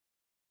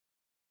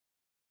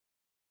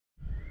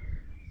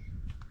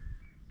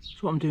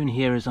So what I'm doing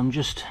here is I'm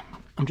just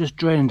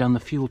draining down the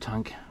fuel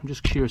tank. I'm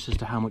just curious as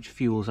to how much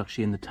fuel is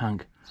actually in the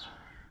tank.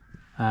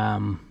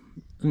 I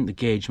think the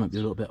gauge might be a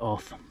little bit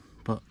off,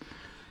 but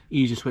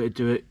easiest way to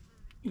do it,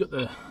 you've got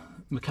the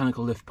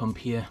mechanical lift pump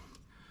here.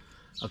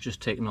 I've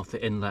just taken off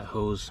the inlet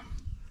hose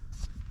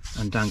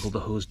and dangled the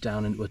hose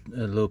down into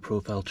a low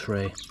profile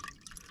tray.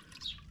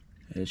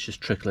 It's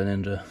just trickling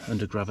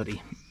under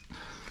gravity.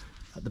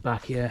 At the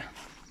back here,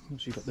 so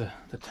you've got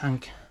the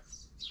tank.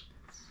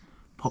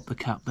 Pop the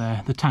cap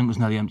there. The tank was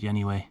nearly empty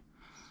anyway.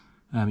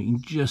 You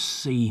can just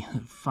see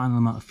the final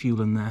amount of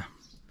fuel in there.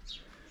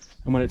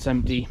 And when it's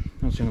empty,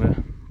 obviously I'm going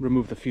to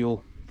remove the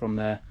fuel from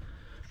there,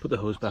 put the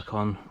hose back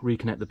on,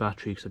 reconnect the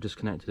battery because I've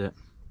disconnected it.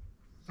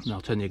 And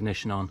I'll turn the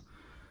ignition on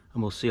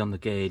and we'll see on the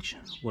gauge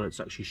what it's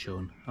actually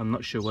shown. I'm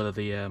not sure whether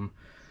the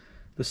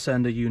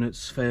sender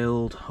unit's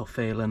failed or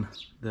failing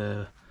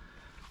the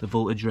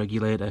voltage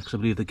regulator, because I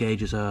believe the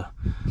gauges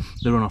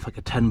they run off like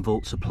a 10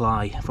 volt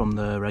supply from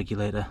the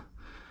regulator.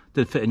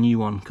 Did fit a new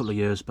one a couple of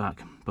years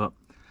back, but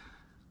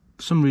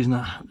for some reason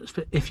it's a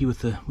bit iffy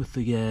with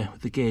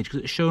the gauge, because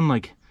it's shown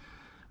like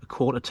a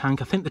quarter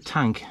tank. I think the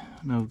tank,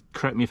 now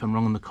correct me if I'm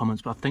wrong in the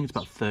comments, but I think it's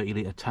about 30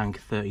 litre tank,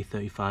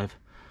 35.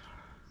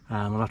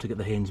 I'll have to get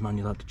the Haynes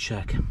manual out to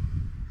check,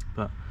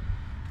 but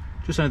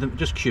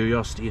just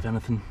curiosity if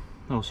anything.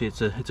 Obviously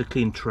it's a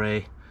clean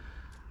tray.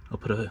 I'll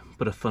put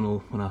a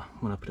funnel when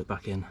I put it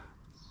back in.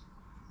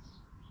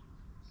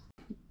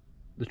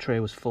 The tray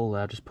was full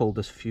there. I just pulled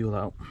this fuel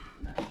out.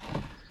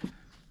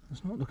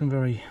 It's not looking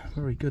very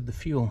good, the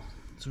fuel.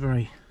 It's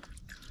very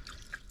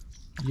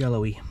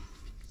yellowy.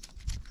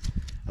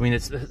 I mean,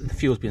 the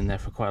fuel's been in there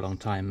for quite a long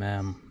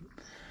time.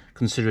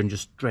 Considering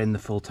just draining the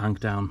full tank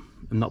down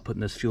and not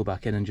putting this fuel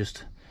back in and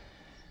just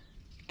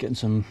getting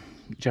some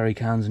jerry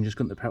cans and just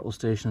going to the petrol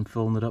station and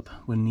filling it up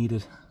when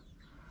needed.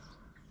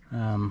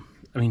 I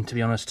mean, to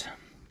be honest,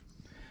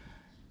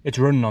 it's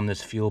running on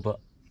this fuel, but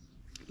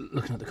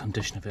looking at the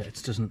condition of it,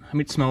 it doesn't. I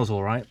mean, it smells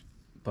all right,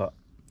 but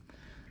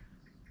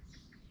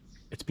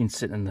it's been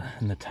sitting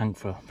in the tank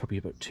for probably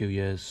about 2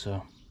 years, so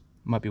it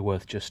might be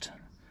worth just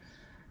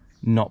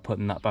not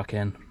putting that back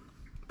in.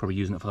 Probably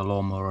using it for the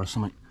lawnmower or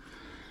something.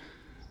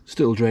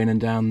 Still draining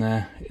down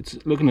there. It's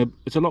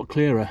a lot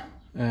clearer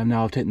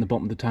now. I've taken the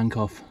bottom of the tank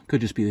off.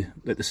 Could just be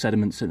like the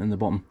sediment sitting in the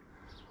bottom,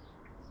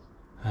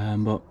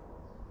 but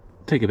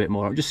take a bit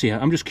more. I'm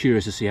just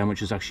curious to see how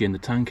much is actually in the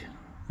tank,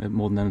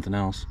 more than anything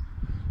else.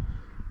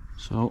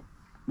 So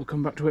we'll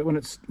come back to it when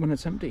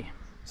it's empty.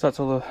 So that's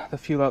all the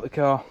fuel out the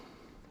car.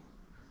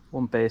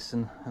 One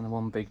basin and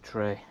one big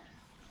tray.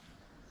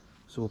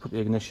 So we'll put the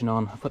ignition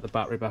on. I'll put the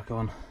battery back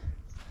on.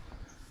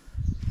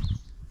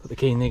 Put the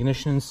key in the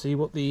ignition and see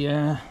what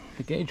the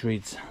gauge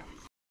reads.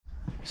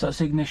 So that's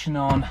the ignition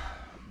on.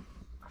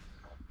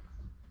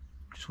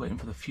 Just waiting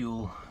for the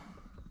fuel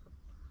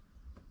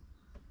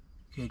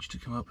gauge to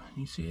come up.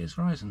 You see it's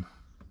rising.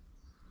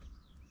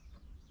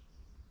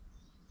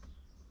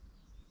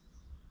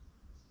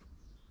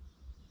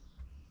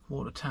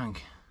 Quarter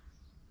tank,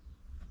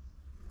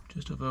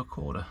 just over a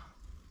quarter,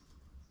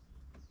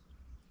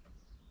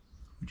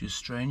 which is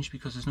strange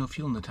because there's no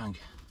fuel in the tank.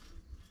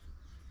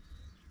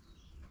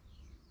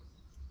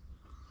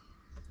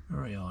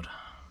 Very odd.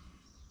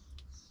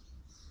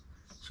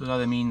 So that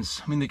either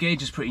means, I mean, the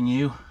gauge is pretty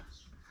new.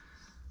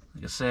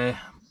 Like I say,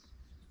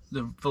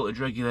 the voltage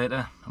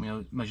regulator, I mean,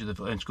 I measure the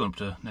voltage, it's going up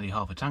to nearly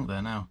half a tank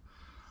there now.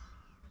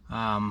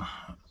 I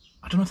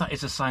don't know if that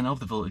is a sign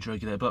of the voltage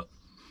regulator, but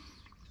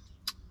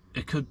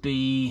it could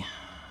be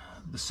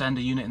the sender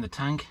unit in the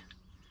tank.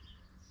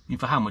 I mean,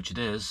 for how much it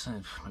is,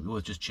 it might be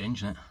worth just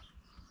changing it.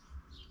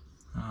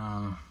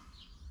 But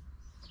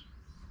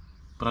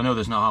I know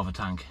there's not half a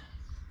tank,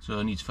 so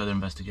it needs further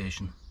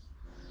investigation.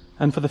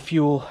 And for the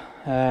fuel,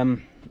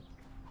 the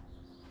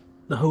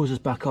hose is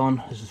back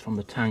on. This is from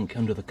the tank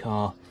under the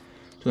car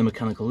to the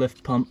mechanical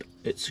lift pump.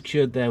 It's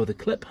secured there with a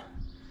clip.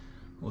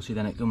 Obviously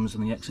then it comes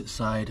on the exit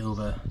side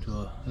over to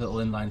a little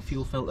inline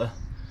fuel filter,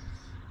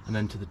 and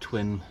then to the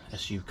twin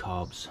SU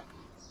carbs.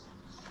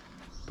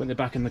 Putting it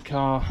back in the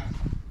car,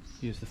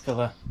 use the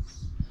filler.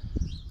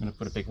 I'm going to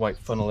put a big white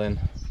funnel in,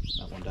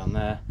 that one down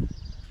there,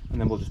 and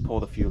then we'll just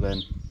pour the fuel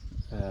in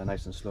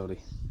nice and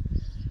slowly.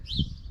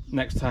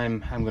 Next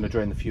time I'm going to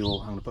drain the fuel,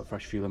 I'm going to put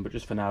fresh fuel in, but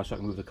just for now, so I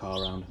can move the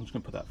car around, I'm just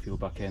going to put that fuel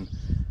back in.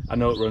 I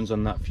know it runs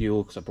on that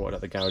fuel because I brought it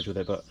out the garage with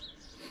it, but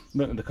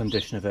looking at the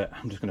condition of it,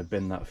 I'm just going to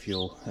bin that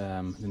fuel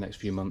in the next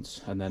few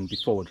months, and then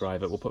before we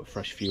drive it, we'll put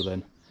fresh fuel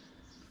in.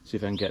 See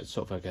if I can get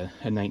sort of like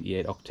a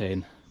 98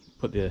 octane.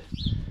 Put the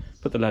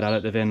lead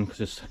additive in because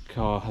this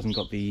car hasn't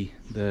got the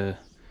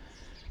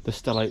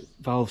Stellite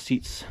valve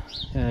seats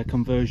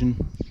conversion.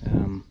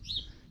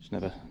 It's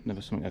never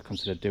something I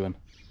considered doing.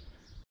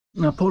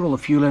 Now I poured all the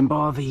fuel in,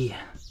 bar the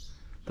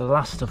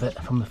last of it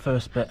from the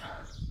first bit,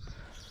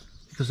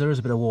 because there is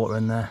a bit of water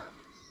in there.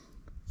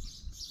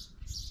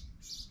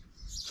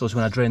 So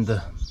when I drained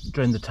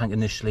the tank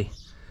initially,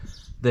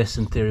 this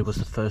in theory was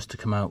the first to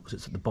come out because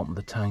it's at the bottom of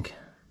the tank.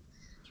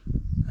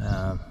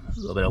 A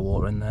little bit of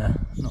water in there,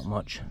 not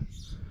much.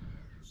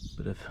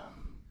 Bit of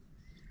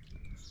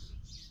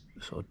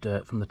sort of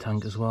dirt from the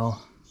tank as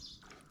well.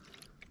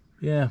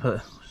 Yeah,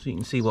 but so you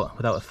can see what,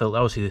 without a filter,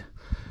 obviously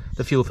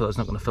the fuel filter is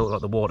not going to filter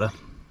out the water,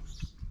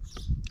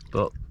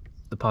 but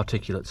the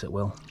particulates it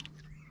will.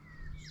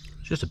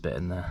 It's just a bit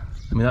in there.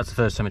 I mean, that's the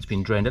first time it's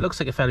been drained. It looks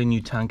like a fairly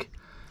new tank.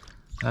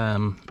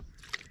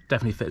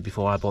 Definitely fitted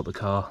before I bought the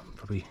car,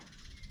 probably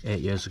 8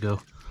 years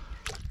ago.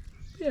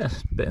 Yeah,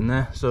 a bit in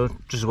there, so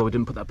just as well we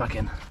didn't put that back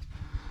in.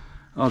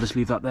 I'll just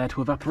leave that there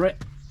to evaporate,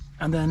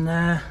 and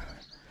then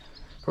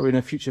probably in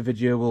a future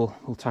video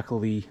we'll tackle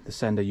the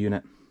sender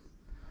unit,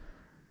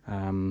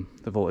 the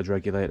voltage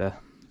regulator,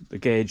 the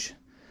gauge.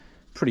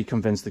 Pretty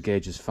convinced the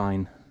gauge is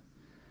fine.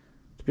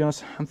 To be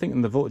honest, I'm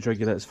thinking the voltage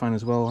regulator is fine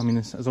as well. I mean,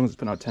 as long as it's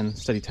putting out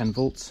steady 10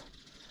 volts.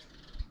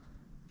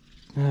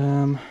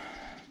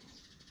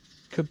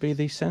 Could be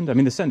the sender. I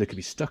mean, the sender could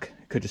be stuck.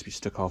 It could just be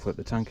stuck halfway up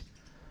the tank.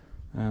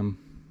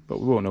 But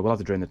we won't know. We'll have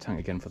to drain the tank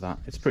again for that.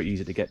 It's pretty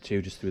easy to get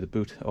to, just through the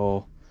boot,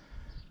 or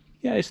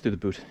yeah, it's through the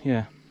boot.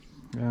 Yeah,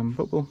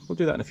 but we'll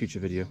do that in a future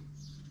video.